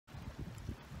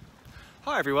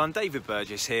Hi everyone, David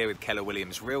Burgess here with Keller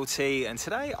Williams Realty, and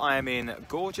today I am in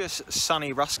gorgeous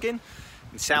sunny Ruskin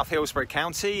in South Hillsborough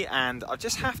County, and I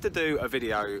just have to do a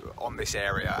video on this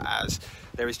area as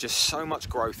there is just so much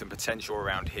growth and potential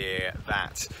around here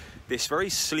that this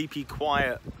very sleepy,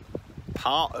 quiet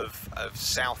part of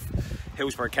South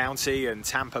Hillsborough County and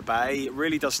Tampa Bay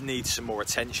really does need some more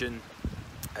attention,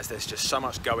 as there's just so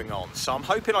much going on. So I'm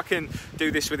hoping I can do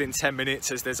this within 10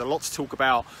 minutes, as there's a lot to talk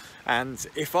about, and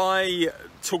if I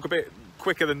talk a bit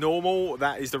quicker than normal,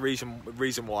 that is the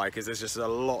reason why, because there's just a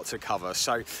lot to cover.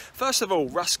 So first of all,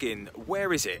 Ruskin,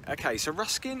 where is it? Okay, so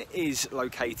Ruskin is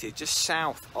located just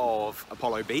south of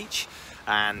Apollo Beach,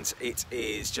 and it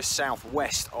is just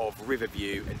southwest of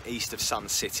Riverview and east of Sun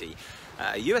City.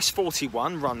 US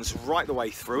 41 runs right the way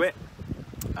through it.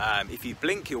 If you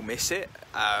blink, you'll miss it.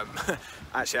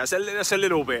 Actually, that's a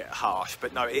little bit harsh,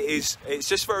 but no, it's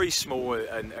just very small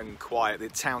and quiet. The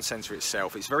town centre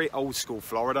itself, it's very old school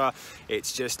Florida.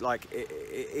 It's just like,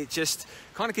 it just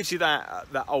kind of gives you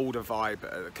that older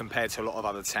vibe compared to a lot of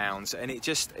other towns. And it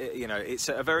just, you know, it's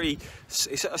at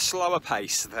a slower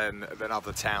pace than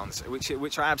other towns,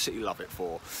 which I absolutely love it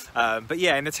for. But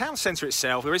yeah, in the town centre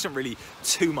itself, there isn't really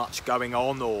too much going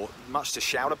on or much to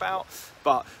shout about.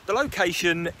 But the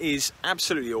location is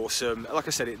absolutely awesome. Like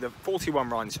I said, the 41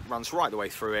 runs right the way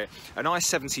through it. And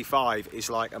I-75 is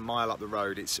like a mile up the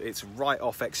road. It's right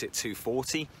off exit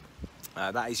 240.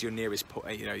 That is your nearest,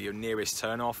 your nearest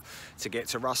turn off to get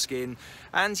to Ruskin.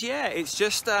 And yeah, it's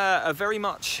just a very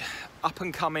much up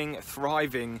and coming,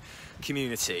 thriving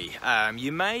community.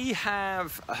 You may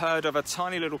have heard of a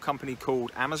tiny little company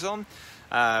called Amazon.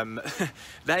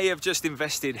 They have just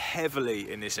invested heavily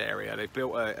in this area. They've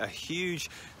built a huge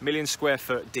 1 million square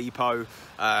foot depot,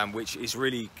 which is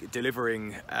really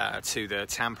delivering to the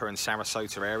Tampa and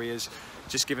Sarasota areas,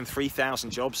 just given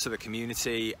 3,000 jobs to the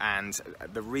community. And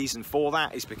the reason for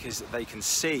that is because they can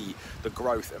see the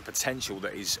growth and potential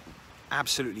that is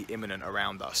absolutely imminent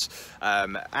around us.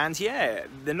 And yeah,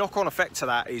 the knock-on effect to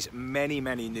that is many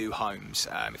new homes.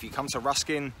 If you come to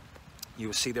Ruskin, you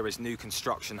will see there is new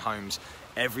construction homes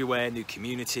everywhere, new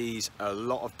communities, a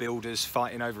lot of builders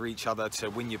fighting over each other to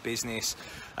win your business,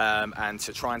 and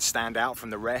to try and stand out from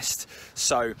the rest.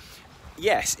 So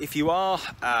yes, if you are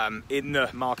in the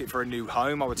market for a new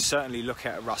home, I would certainly look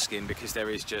at Ruskin, because there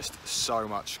is just so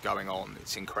much going on.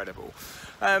 It's incredible.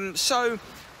 So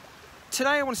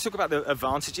today I want to talk about the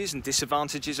advantages and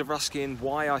disadvantages of Ruskin,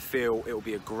 why I feel it will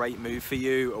be a great move for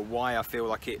you, or why I feel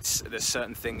like there's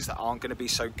certain things that aren't going to be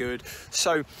so good.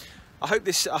 So I hope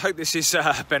this is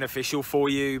beneficial for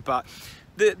you. But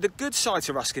the good side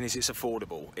to Ruskin is it's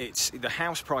affordable. The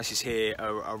house prices here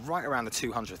are right around the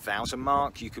 200,000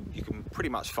 mark. You can pretty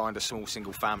much find a small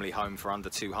single family home for under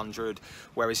 200,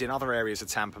 whereas in other areas of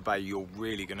Tampa Bay you're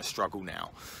really going to struggle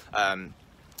now.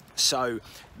 So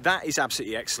that is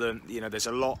absolutely excellent. You know, there's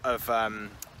a lot of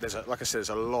like I said, there's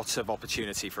a lot of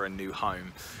opportunity for a new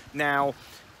home. Now,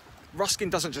 Ruskin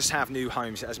doesn't just have new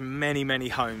homes; it has many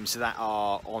homes that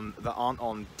aren't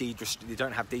on deed. You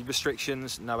don't have deed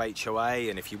restrictions, no HOA,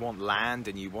 and if you want land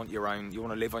and you want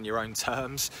to live on your own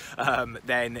terms,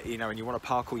 then and you want to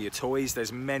park all your toys,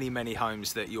 there's many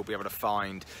homes that you'll be able to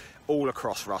find all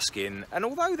across Ruskin. And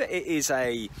although that it is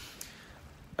a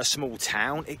small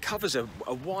town, it covers a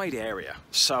wide area,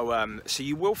 so so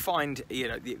you will find,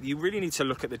 you really need to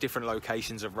look at the different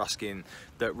locations of Ruskin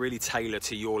that really tailor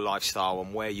to your lifestyle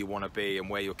and where you want to be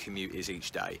and where your commute is each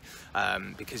day,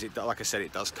 because like I said,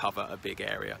 it does cover a big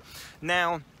area.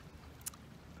 Now,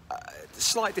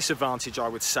 slight disadvantage I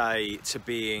would say to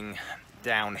being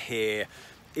down here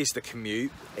is the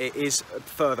commute. It is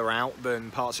further out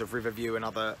than parts of Riverview and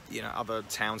other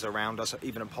towns around us,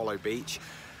 even Apollo Beach.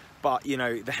 But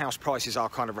the house prices are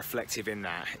kind of reflective in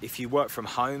that. If you work from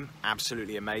home,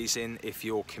 absolutely amazing. If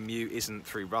your commute isn't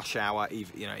through rush hour,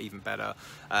 even better.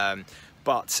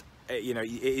 But it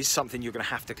is something you're going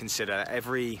to have to consider.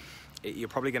 You're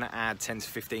probably going to add 10 to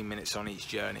 15 minutes on each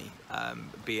journey,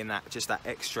 being that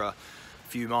extra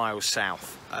few miles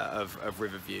south of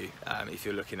Riverview, if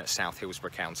you're looking at South Hillsborough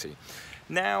County.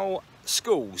 Now,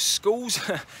 schools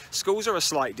are a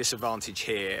slight disadvantage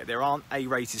here. There aren't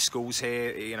A-rated schools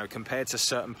here, compared to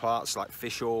certain parts like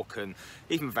Fishhawk and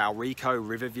even Valrico,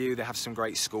 Riverview. They have some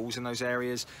great schools in those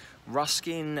areas.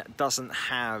 Ruskin doesn't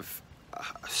have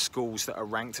schools that are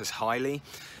ranked as highly.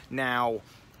 Now,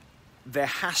 there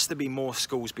has to be more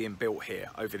schools being built here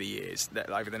over the years,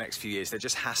 over the next few years. There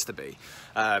just has to be.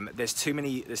 There's too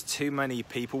many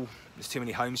people, there's too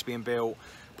many homes being built.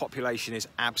 Population is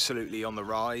absolutely on the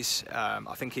rise.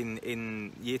 I think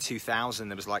in year 2000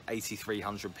 there was like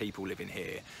 8,300 people living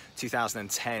here.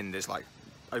 2010 there's like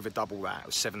over double that. It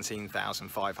was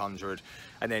 17,500.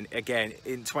 And then again,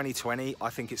 in 2020, I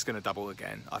think it's going to double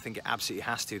again. I think it absolutely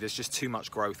has to. There's just too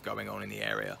much growth going on in the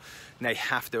area. And they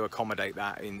have to accommodate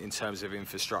that in terms of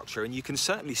infrastructure. And you can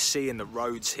certainly see in the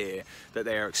roads here that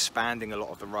they are expanding a lot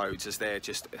of the roads as they're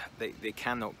just, they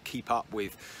cannot keep up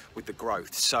with the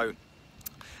growth.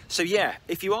 So yeah,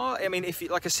 if you are, I mean, if you,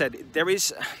 like I said, there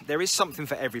is something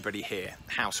for everybody here,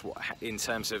 in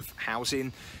terms of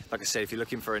housing. Like I said, if you're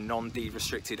looking for a non-deed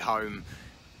restricted home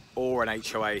or an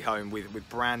HOA home with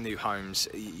brand new homes,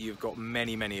 you've got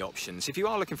many options. If you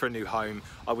are looking for a new home,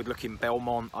 I would look in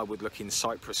Belmont, I would look in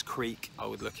Cypress Creek, I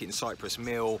would look in Cypress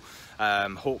Mill,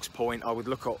 Hawks Point. I would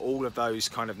look at all of those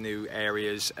kind of new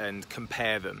areas and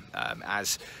compare them,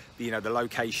 as you know, the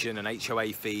location and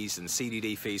HOA fees and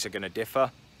CDD fees are going to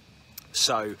differ.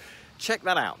 So check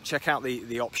that out, check out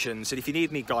the options, and if you need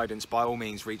any guidance, by all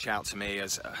means reach out to me,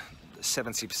 as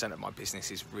 70% of my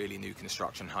business is really new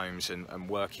construction homes and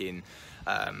working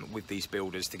with these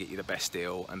builders to get you the best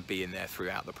deal and being there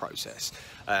throughout the process.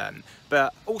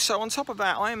 But also on top of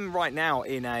that, I am right now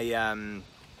in a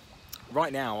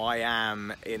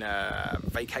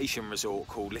vacation resort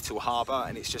called Little Harbour,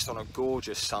 and it's just on a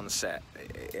gorgeous sunset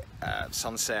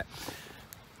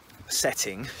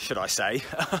setting, should I say.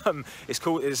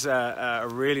 There's a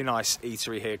really nice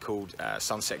eatery here called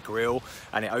Sunset Grill,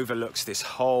 and it overlooks this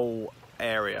whole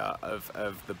area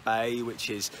of the bay, which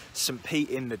is St. Pete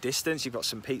in the distance. You've got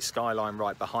St. Pete skyline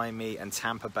right behind me and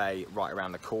Tampa Bay right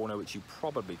around the corner, which you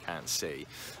probably can't see.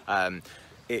 It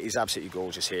is absolutely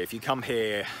gorgeous here. If you come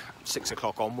here 6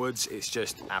 o'clock onwards, it's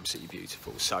just absolutely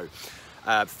beautiful. So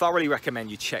thoroughly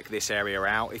recommend you check this area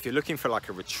out. If you're looking for like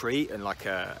a retreat and like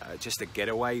just a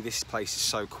getaway, this place is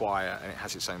so quiet and it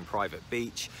has its own private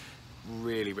beach.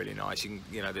 Really nice. You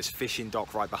know, there's fishing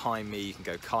dock right behind me. You can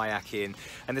go kayaking,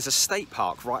 and there's a state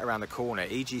park right around the corner,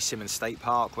 E.G. Simmons State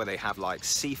Park, where they have like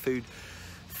seafood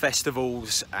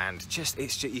festivals, and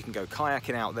you can go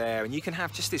kayaking out there, and you can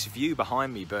have just this view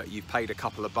behind me, but you've paid a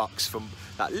couple of bucks for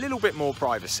that little bit more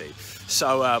privacy.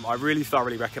 So I really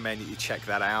thoroughly recommend that you check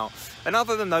that out. And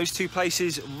other than those two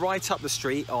places, right up the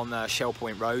street on Shell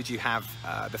Point Road, you have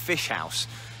the Fish House.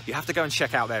 You have to go and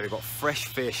check out there. They've got fresh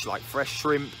fish, like fresh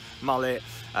shrimp, mullet,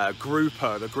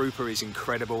 grouper. The grouper is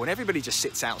incredible, and everybody just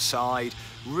sits outside.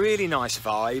 Really nice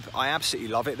vibe. I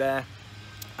absolutely love it there.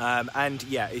 And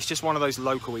yeah, it's just one of those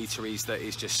local eateries that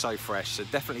is just so fresh, so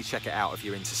definitely check it out if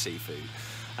you're into seafood.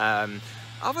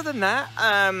 Other than that,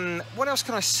 what else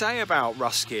can I say about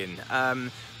Ruskin?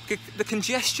 The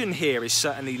congestion here is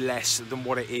certainly less than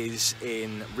what it is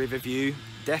in Riverview,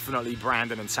 definitely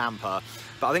Brandon and Tampa.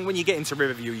 But I think when you get into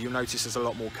Riverview, you'll notice there's a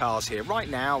lot more cars here. Right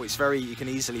now, it's you can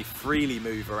easily freely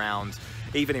move around.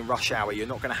 Even in rush hour, you're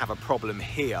not going to have a problem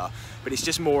here, but it's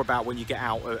just more about when you get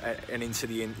out and into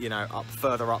the, you know,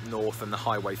 further up north and the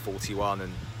Highway 41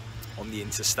 and on the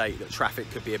interstate, that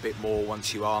traffic could be a bit more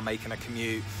once you are making a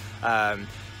commute.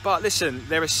 But listen,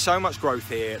 there is so much growth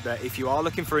here that if you are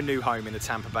looking for a new home in the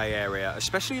Tampa Bay area,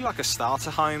 especially like a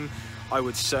starter home, I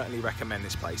would certainly recommend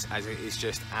this place, as it is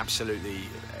just absolutely,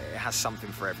 it has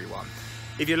something for everyone.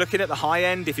 If you're looking at the high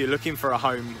end, if you're looking for a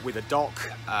home with a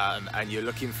dock and you're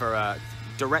looking for a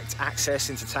direct access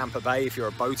into Tampa Bay, if you're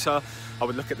a boater, I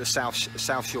would look at the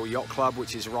South Shore Yacht Club,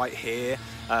 which is right here.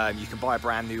 You can buy a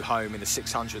brand new home in the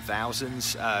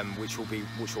 600,000s, which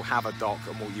will have a dock,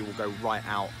 and you will go right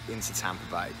out into Tampa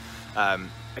Bay.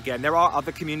 Again, there are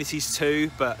other communities too,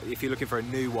 but if you're looking for a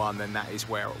new one, then that is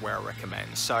where I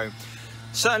recommend. So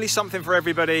certainly something for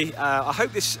everybody. I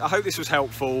hope this was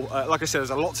helpful. Like I said,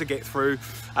 there's a lot to get through.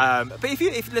 But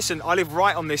if listen, I live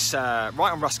right on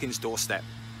Ruskin's doorstep.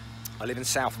 I live in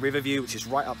South Riverview, which is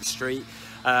right up the street.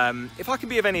 If I can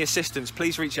be of any assistance,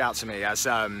 please reach out to me, as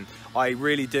I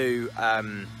really do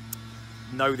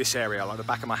know this area like the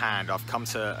back of my hand. I've come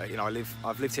to, you know,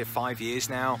 I've lived here 5 years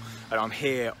now, and I'm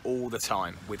here all the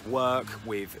time with work,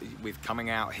 with coming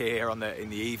out here in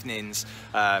the evenings,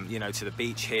 you know, to the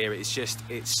beach here.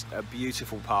 It's a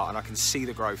beautiful part, and I can see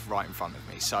the growth right in front of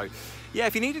me. So yeah,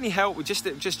 if you need any help with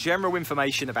just general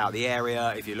information about the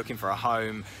area, if you're looking for a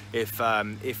home,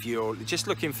 if you're just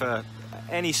looking for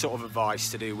any sort of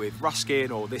advice to do with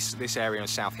Ruskin or this area in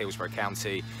South Hillsborough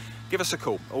County, give us a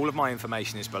call. All of my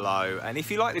information is below. And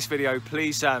if you like this video,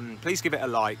 please give it a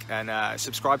like and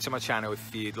subscribe to my channel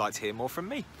if you'd like to hear more from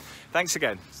me. Thanks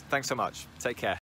again. Thanks so much. Take care.